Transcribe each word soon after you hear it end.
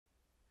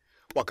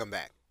Welcome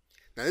back.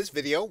 Now in this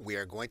video we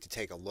are going to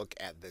take a look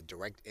at the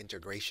direct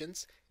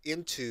integrations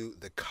into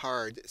the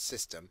card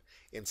system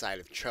inside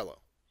of Trello.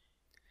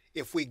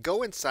 If we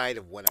go inside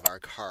of one of our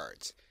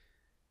cards,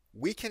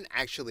 we can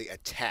actually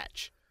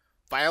attach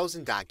files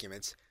and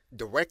documents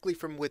directly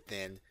from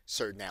within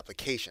certain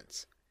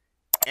applications.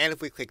 And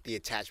if we click the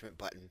attachment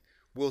button,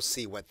 we'll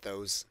see what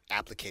those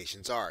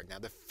applications are. Now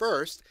the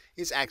first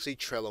is actually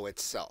Trello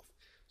itself.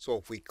 So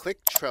if we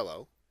click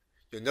Trello,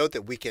 you'll note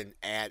that we can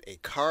add a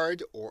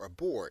card or a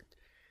board.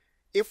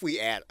 If we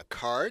add a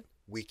card,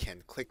 we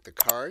can click the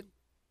card,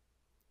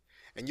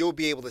 and you'll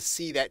be able to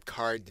see that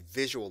card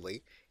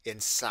visually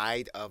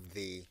inside of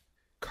the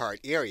card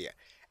area.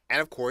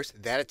 And of course,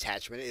 that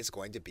attachment is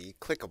going to be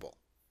clickable.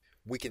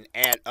 We can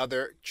add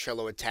other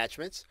Trello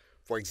attachments.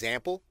 For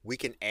example, we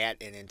can add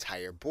an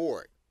entire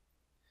board.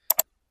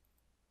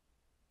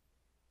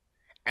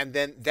 And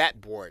then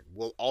that board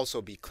will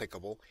also be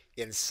clickable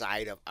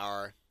inside of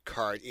our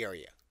card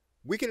area.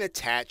 We can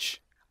attach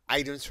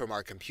items from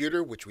our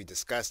computer, which we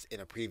discussed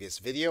in a previous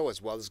video,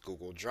 as well as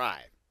Google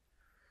Drive.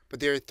 But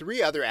there are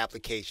three other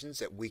applications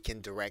that we can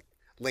direct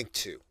link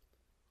to.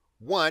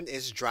 One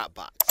is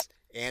Dropbox.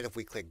 And if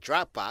we click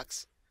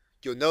Dropbox,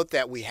 you'll note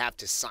that we have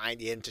to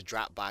sign in to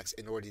Dropbox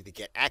in order to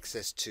get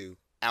access to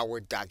our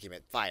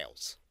document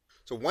files.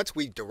 So once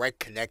we direct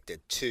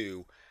connected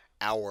to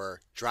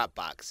our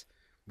Dropbox,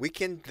 we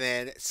can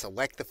then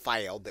select the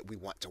file that we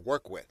want to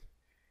work with.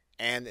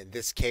 And in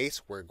this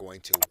case, we're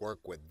going to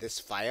work with this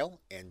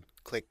file and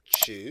click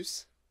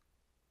Choose.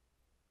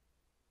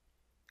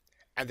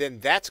 And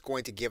then that's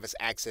going to give us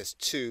access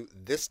to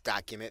this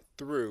document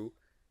through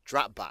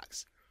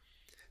Dropbox.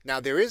 Now,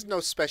 there is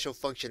no special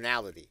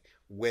functionality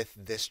with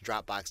this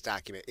Dropbox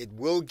document. It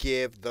will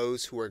give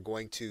those who are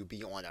going to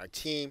be on our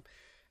team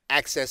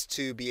access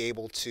to be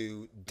able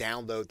to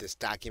download this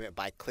document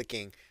by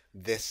clicking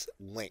this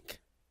link.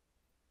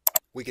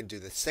 We can do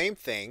the same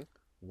thing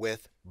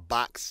with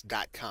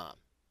Box.com.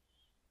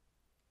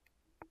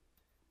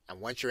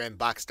 And once you're in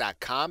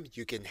Box.com,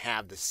 you can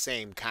have the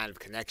same kind of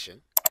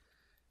connection.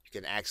 You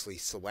can actually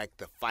select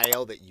the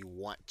file that you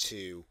want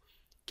to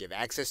give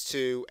access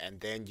to, and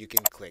then you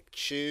can click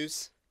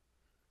Choose.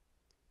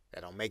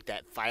 That'll make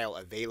that file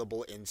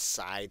available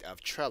inside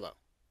of Trello.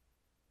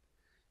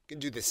 You can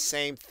do the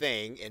same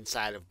thing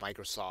inside of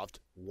Microsoft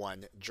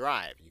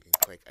OneDrive. You can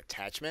click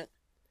Attachment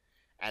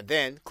and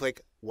then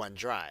click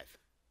OneDrive.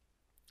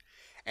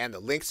 And the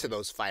links to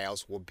those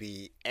files will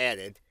be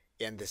added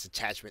in this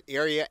attachment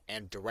area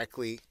and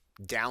directly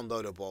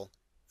downloadable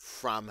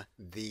from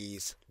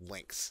these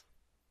links.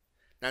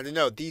 Now to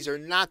note, these are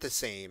not the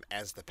same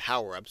as the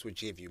power-ups,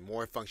 which give you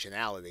more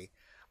functionality,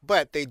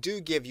 but they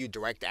do give you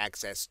direct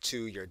access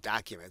to your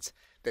documents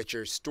that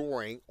you're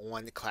storing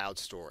on the cloud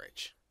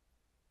storage.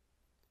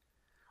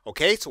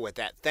 Okay, so with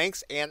that,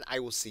 thanks, and I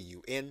will see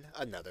you in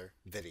another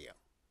video.